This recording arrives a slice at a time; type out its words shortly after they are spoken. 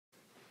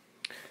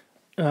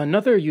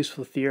Another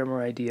useful theorem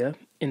or idea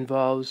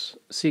involves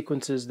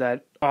sequences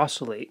that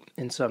oscillate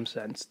in some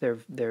sense. They're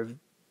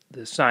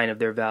the sign of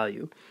their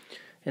value.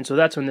 And so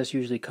that's when this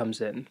usually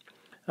comes in.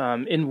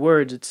 In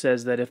words, it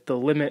says that if the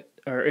limit,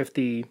 or if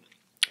the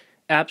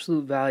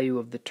absolute value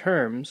of the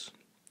terms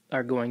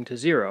are going to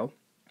 0,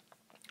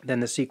 then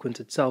the sequence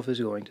itself is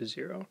going to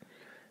 0.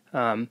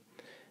 And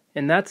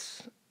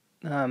that's,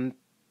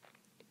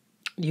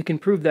 you can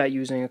prove that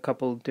using a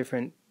couple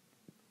different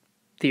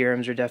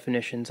theorems or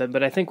definitions,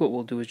 but I think what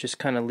we'll do is just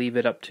kind of leave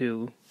it up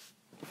to,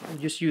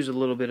 just use a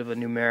little bit of a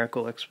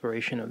numerical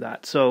exploration of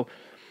that. So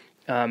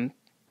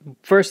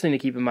first thing to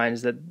keep in mind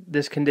is that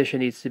this condition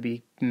needs to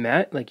be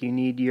met. Like, you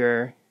need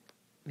the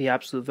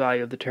absolute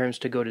value of the terms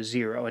to go to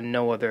 0 and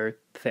no other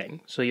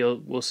thing.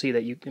 So we'll see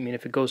that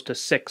if it goes to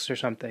 6 or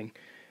something,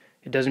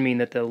 it doesn't mean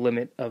that the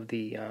limit of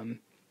the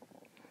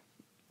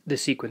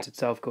sequence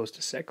itself goes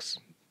to 6.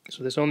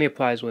 So this only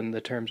applies when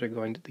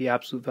the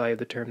absolute value of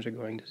the terms are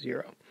going to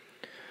 0.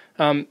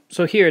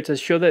 So here it says,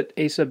 show that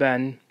a sub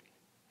n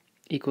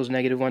equals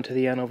negative 1 to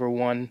the n over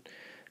 1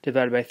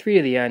 divided by 3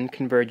 to the n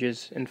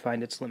converges, and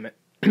find its limit.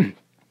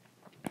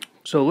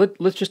 So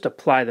let's just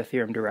apply the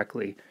theorem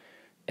directly,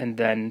 and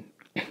then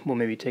we'll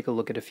maybe take a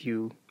look at a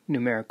few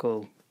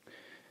numerical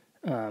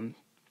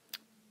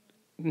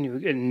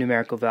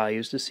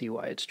values to see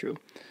why it's true.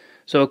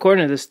 So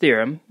according to this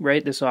theorem,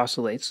 right, this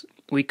oscillates.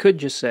 We could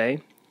just say,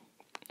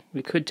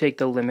 we could take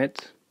the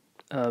limit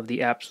of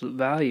the absolute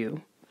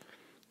value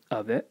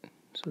of it,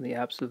 so the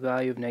absolute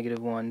value of negative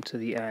 1 to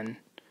the n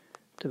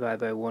divided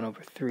by 1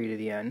 over 3 to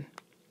the n.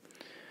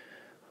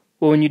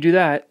 Well, when you do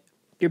that,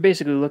 you're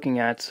basically looking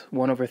at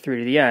 1 over 3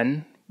 to the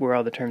n, where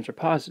all the terms are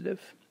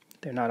positive.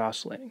 They're not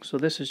oscillating. So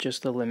this is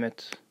just the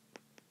limit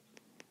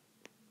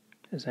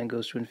as n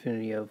goes to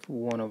infinity of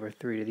 1 over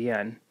 3 to the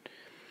n.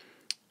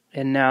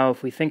 And now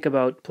if we think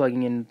about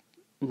plugging in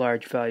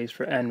large values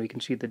for n, we can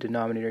see the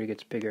denominator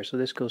gets bigger. So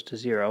this goes to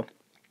 0.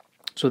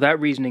 So that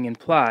reasoning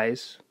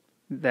implies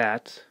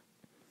that,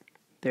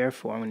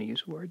 therefore, I'm going to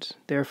use words,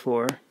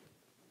 therefore,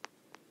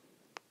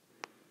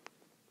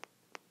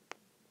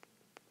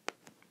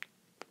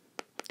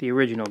 the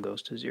original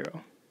goes to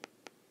 0.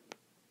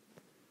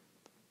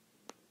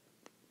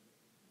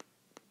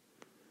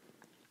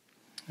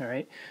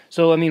 Alright,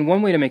 so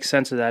one way to make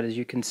sense of that is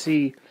you can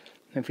see,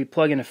 if we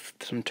plug in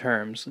some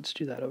terms, let's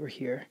do that over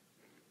here.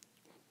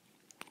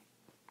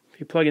 If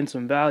you plug in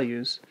some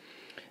values,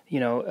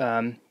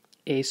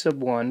 a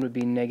sub 1 would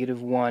be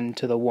negative 1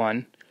 to the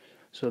 1,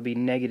 so it would be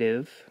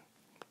negative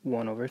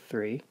 1 over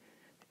 3.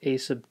 A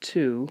sub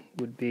 2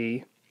 would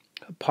be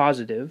a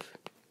positive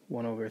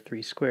 1 over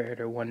 3 squared,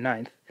 or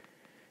 1/9.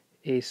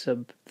 A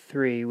sub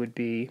 3 would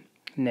be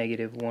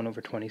negative 1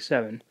 over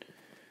 27,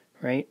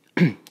 right?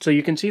 So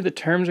you can see the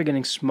terms are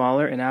getting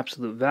smaller in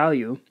absolute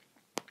value,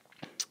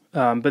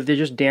 but they're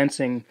just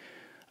dancing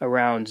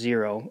around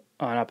 0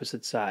 on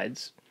opposite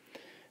sides.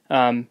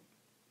 If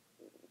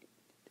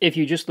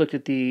you just looked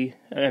at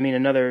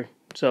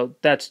so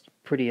that's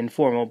pretty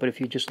informal, but if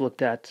you just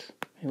looked at,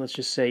 let's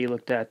just say you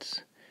looked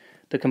at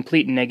the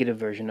complete negative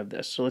version of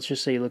this. So let's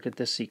just say you looked at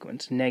this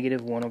sequence,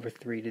 negative 1 over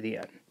 3 to the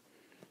n.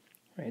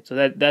 Right,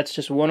 so that's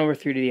just 1 over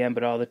 3 to the n,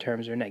 but all the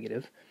terms are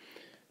negative.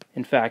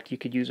 In fact, you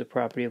could use a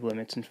property of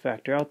limits and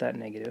factor out that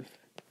negative.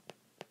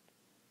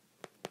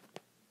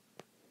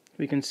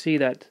 We can see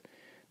that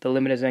the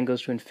limit as n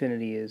goes to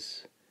infinity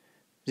is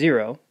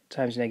 0,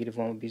 times negative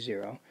 1 would be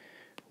 0.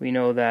 We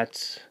know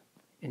that,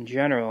 in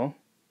general,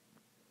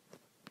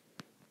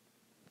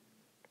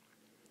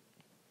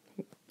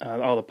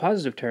 all the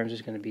positive terms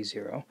is going to be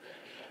 0.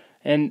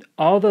 And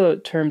all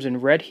the terms in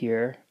red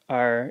here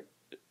are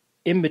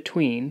in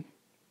between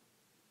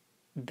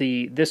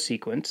this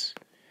sequence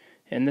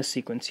and this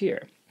sequence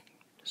here.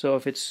 So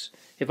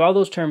if all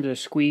those terms are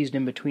squeezed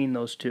in between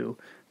those two,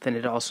 then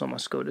it also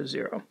must go to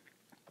 0.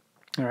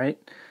 All right.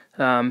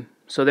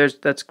 So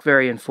that's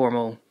very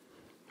informal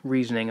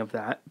reasoning of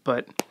that.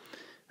 But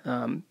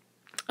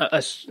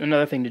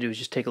another thing to do is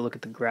just take a look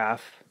at the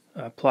graph,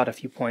 plot a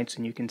few points,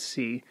 and you can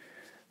see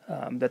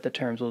that the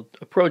terms will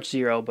approach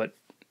 0, but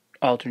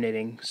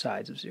alternating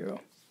sides of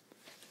 0.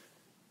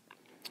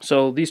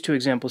 So these two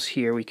examples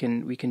here we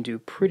can do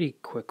pretty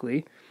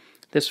quickly.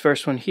 This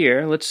first one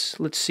here, let's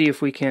see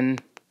if we can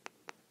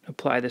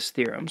apply this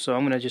theorem. So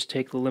I'm going to just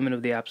take the limit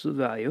of the absolute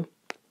value.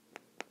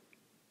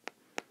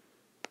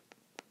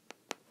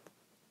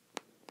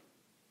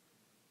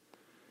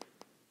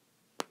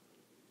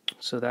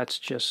 So that's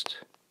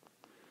just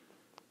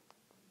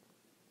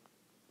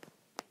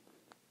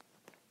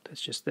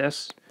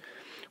this,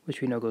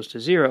 which we know goes to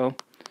 0.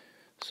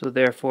 So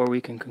therefore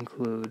we can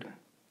conclude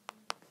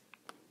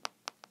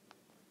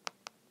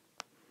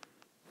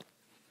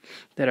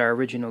that our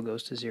original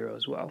goes to 0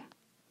 as well.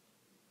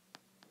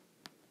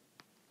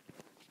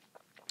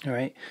 All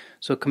right,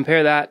 so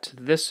compare that to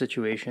this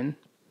situation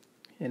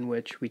in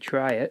which we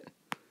try it.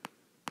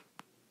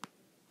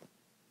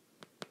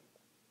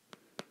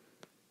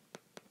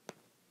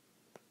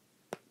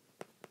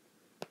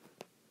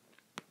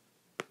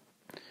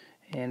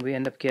 And we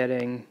end up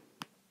getting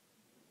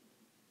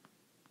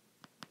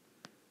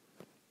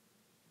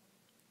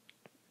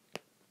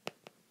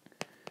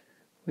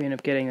we end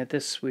up getting that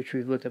this, which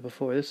we've looked at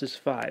before, this is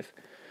 5.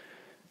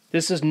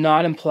 This does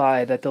not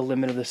imply that the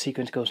limit of the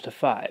sequence goes to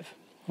 5,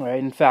 right?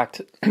 In fact,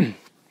 it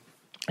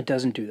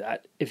doesn't do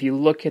that. If you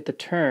look at the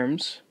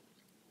terms,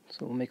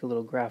 so we'll make a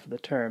little graph of the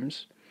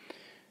terms.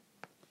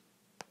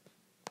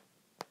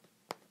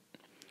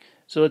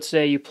 So let's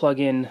say you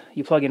plug in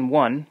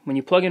 1. When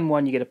you plug in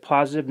 1, you get a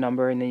positive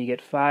number, and then you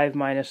get 5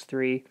 minus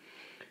 3,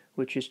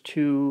 which is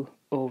 2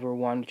 over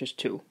 1, which is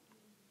 2.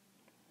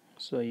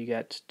 So you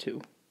get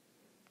 2.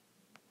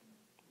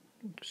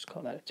 Just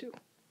call that a 2.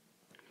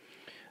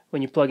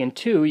 When you plug in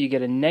 2, you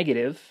get a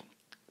negative.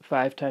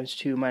 5 times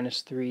 2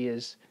 minus 3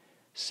 is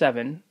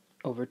 7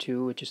 over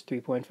 2, which is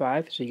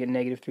 3.5. So you get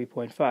negative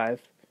 3.5.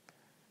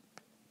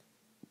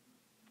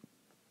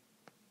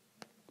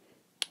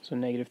 So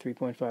negative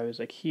 3.5 is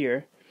like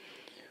here.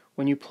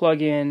 When you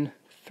plug in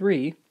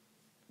 3,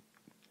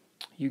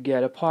 you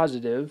get a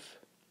positive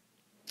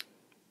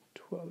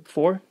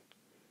 4.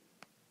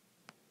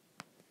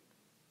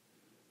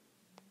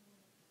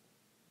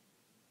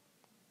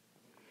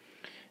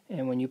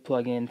 And when you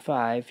plug in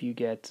 5, you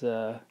get,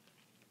 when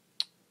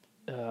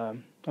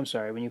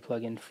you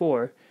plug in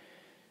 4,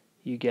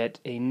 you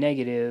get a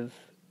negative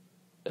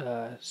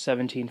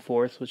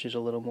 17/4, which is a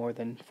little more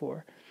than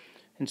 4.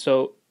 And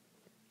so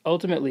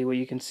ultimately what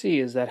you can see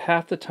is that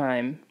half the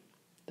time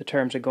the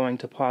terms are going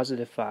to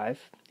positive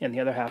 5, and the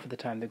other half of the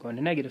time they're going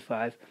to negative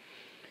 5.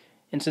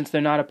 And since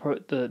they're not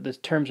the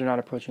terms are not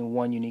approaching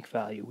one unique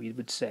value, we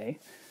would say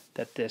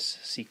that this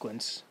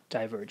sequence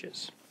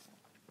diverges.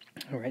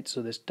 All right,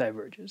 so this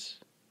diverges.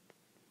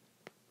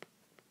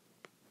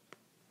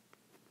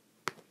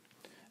 All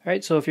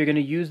right, so if you're going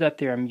to use that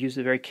theorem, use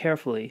it very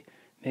carefully.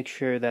 Make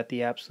sure that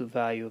the absolute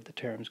value of the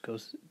terms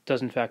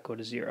does in fact go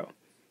to 0.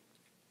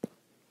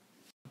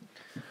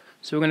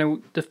 So we're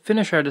going to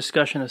finish our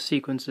discussion of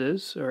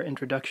sequences, or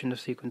introduction to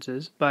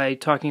sequences, by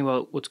talking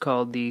about what's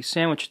called the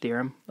Sandwich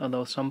Theorem,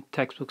 although some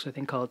textbooks I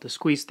think call it the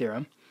Squeeze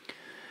Theorem.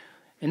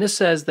 And this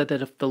says that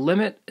if the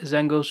limit as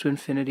n goes to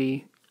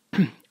infinity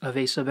of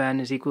a sub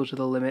n is equal to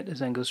the limit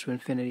as n goes to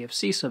infinity of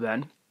c sub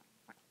n,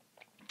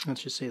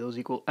 let's just say those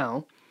equal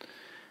L,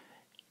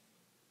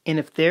 and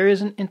if there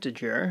is an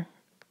integer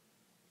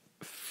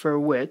for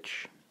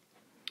which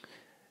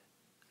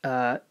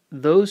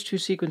those two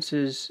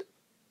sequences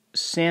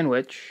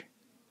sandwich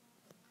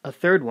a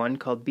third one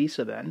called b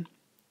sub n,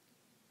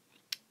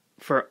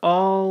 for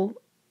all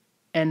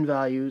n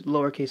values,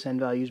 lowercase n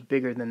values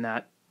bigger than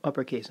that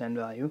uppercase n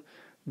value,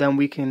 then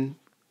we can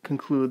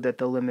conclude that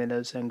the limit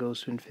as n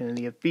goes to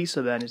infinity of b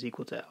sub n is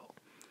equal to L.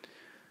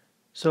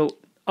 So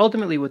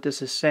ultimately what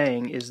this is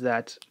saying is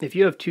that if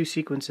you have two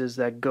sequences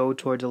that go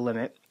towards a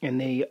limit, and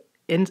they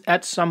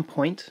at some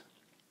point,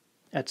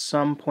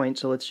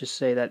 so let's just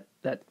say that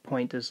that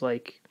point is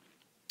like,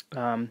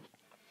 in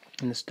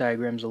this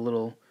diagram's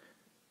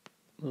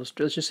let's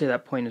just say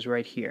that point is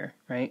right here,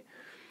 right?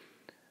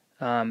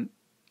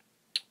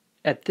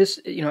 At this,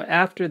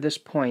 after this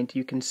point,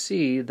 you can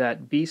see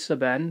that b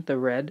sub n, the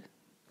red,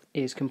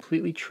 is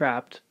completely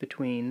trapped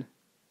between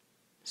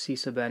c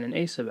sub n and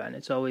a sub n.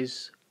 It's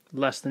always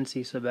less than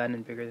c sub n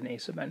and bigger than a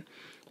sub n.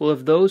 Well,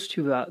 if those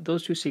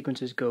two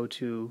sequences go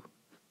to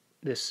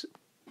this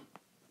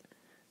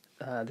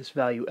this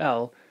value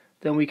L,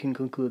 then we can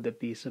conclude that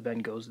b sub n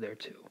goes there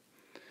too.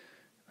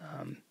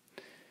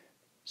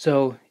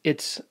 So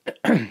it's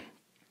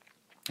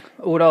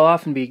what'll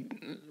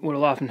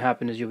often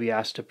happen is you'll be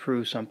asked to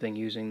prove something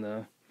using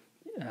the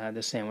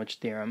Sandwich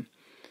Theorem,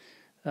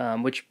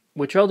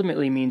 which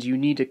ultimately means you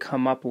need to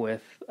come up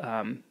with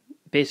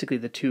basically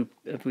the two,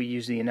 if we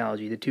use the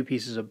analogy, the two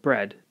pieces of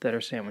bread that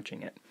are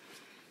sandwiching it.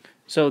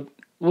 So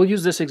we'll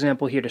use this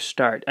example here to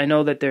start. I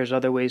know that there's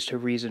other ways to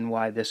reason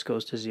why this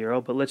goes to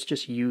 0, but let's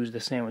just use the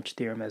Sandwich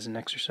Theorem as an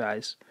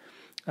exercise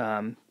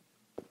to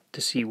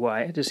see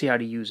how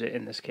to use it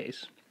in this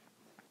case.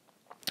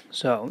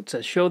 So it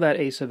says, show that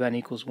a sub n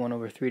equals 1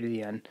 over 3 to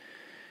the n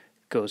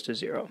goes to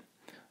 0,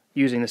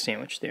 using the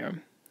Sandwich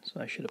Theorem. So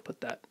I should have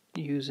put that,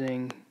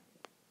 using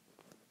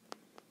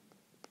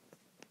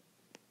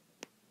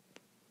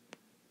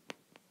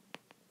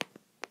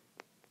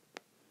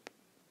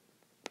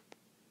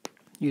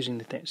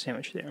the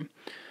Sandwich Theorem.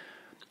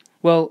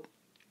 Well,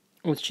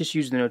 let's just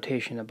use the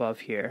notation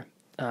above here.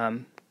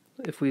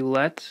 If we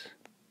let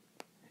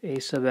a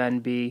sub n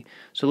be,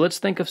 so let's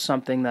think of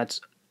something that's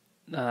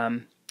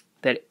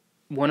that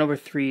 1 over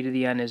 3 to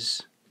the n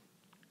is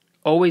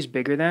always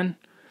bigger than,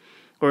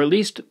 or at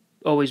least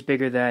always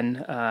bigger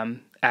than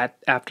at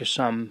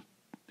some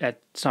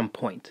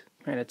point,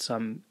 right, at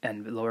some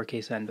n,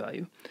 lowercase n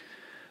value.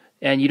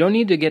 And you don't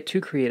need to get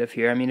too creative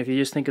here. I mean, if you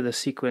just think of the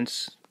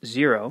sequence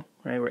 0,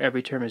 right, where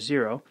every term is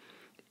 0,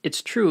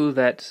 it's true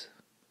that,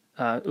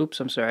 oops,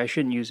 I'm sorry, I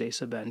shouldn't use a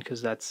sub n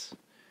because that's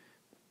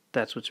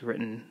what's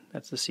written,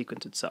 that's the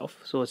sequence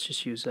itself. So let's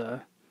just use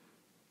a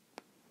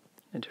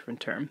different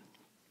term.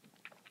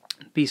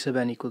 B sub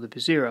n equal to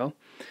 0,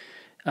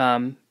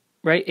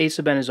 right? A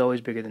sub n is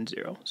always bigger than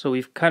 0. So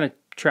we've kind of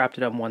trapped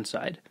it on one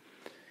side.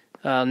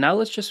 Now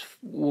what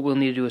we'll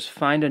need to do is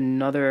find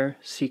another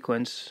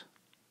sequence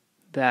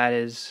that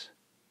is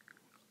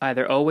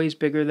either always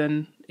bigger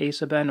than a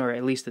sub n, or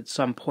at least at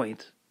some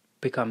point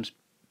becomes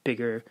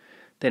bigger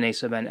than a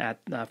sub n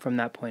from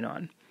that point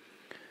on.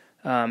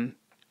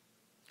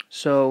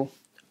 So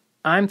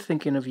I'm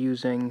thinking of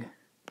using,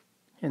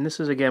 and this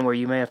is again where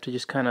you may have to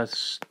just kind of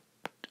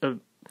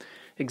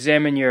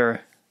examine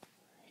your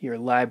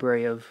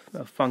library of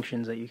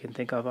functions that you can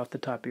think of off the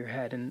top of your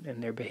head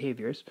and their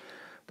behaviors.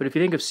 But if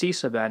you think of c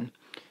sub n,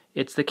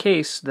 it's the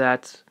case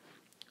that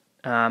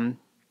 1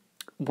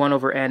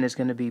 over n is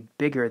going to be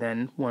bigger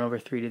than 1 over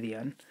 3 to the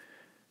n.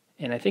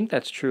 And I think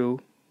that's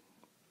true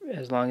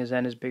as long as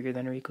n is bigger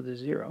than or equal to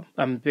 0.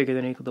 Bigger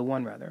than or equal to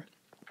 1, rather.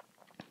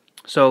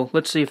 So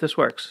let's see if this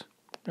works.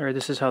 Or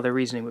this is how the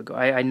reasoning would go.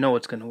 I know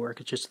it's going to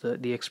work. It's just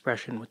the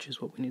expression, which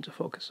is what we need to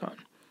focus on.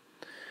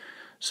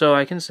 So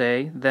I can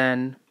say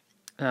then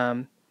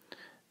 0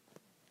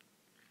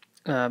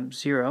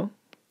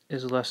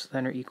 is less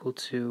than or equal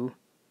to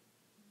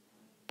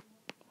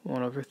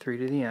 1 over 3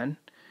 to the n,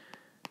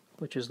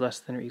 which is less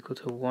than or equal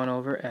to 1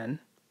 over n.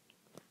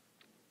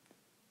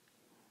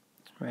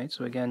 Right,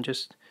 so again,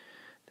 just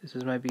this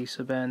is my b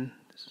sub n,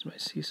 this is my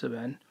c sub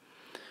n.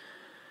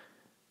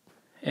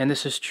 And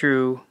this is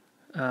true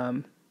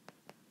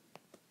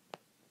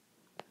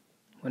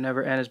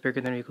whenever n is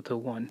bigger than or equal to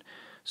 1.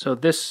 So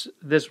this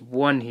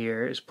 1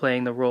 here is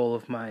playing the role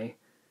of my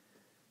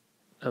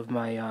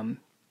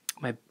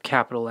my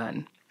capital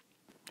N.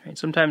 Right?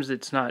 Sometimes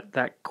it's not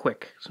that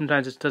quick.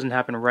 Sometimes it doesn't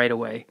happen right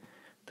away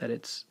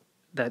that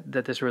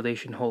this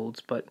relation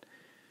holds, but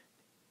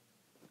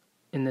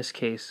in this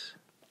case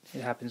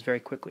it happens very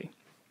quickly.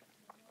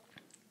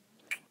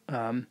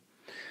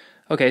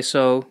 Okay,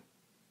 so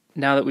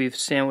now that we've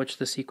sandwiched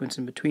the sequence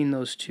in between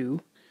those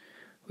two,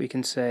 we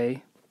can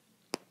say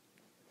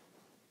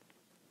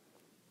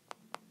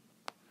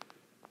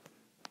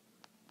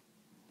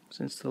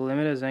since the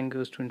limit as n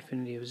goes to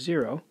infinity of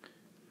 0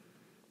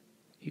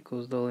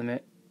 equals the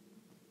limit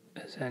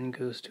as n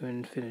goes to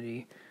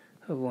infinity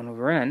of 1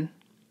 over n,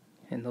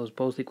 and those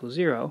both equal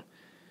 0,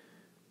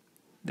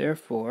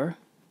 therefore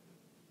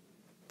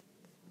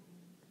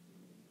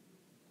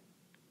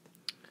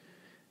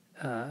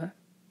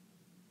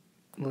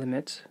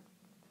limit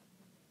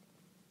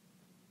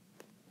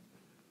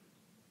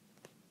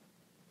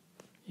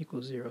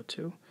equals 0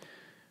 too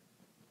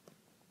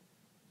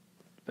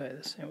by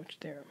the Sandwich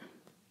Theorem.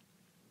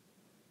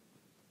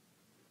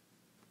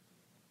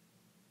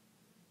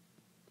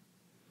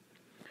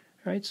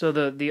 Right, so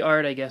the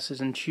art, I guess,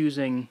 is in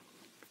choosing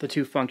the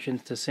two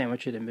functions to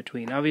sandwich it in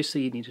between.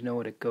 Obviously, you need to know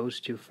what it goes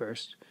to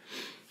first.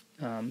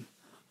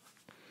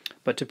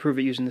 But to prove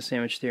it using the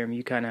Sandwich Theorem,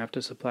 you kind of have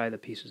to supply the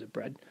pieces of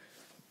bread.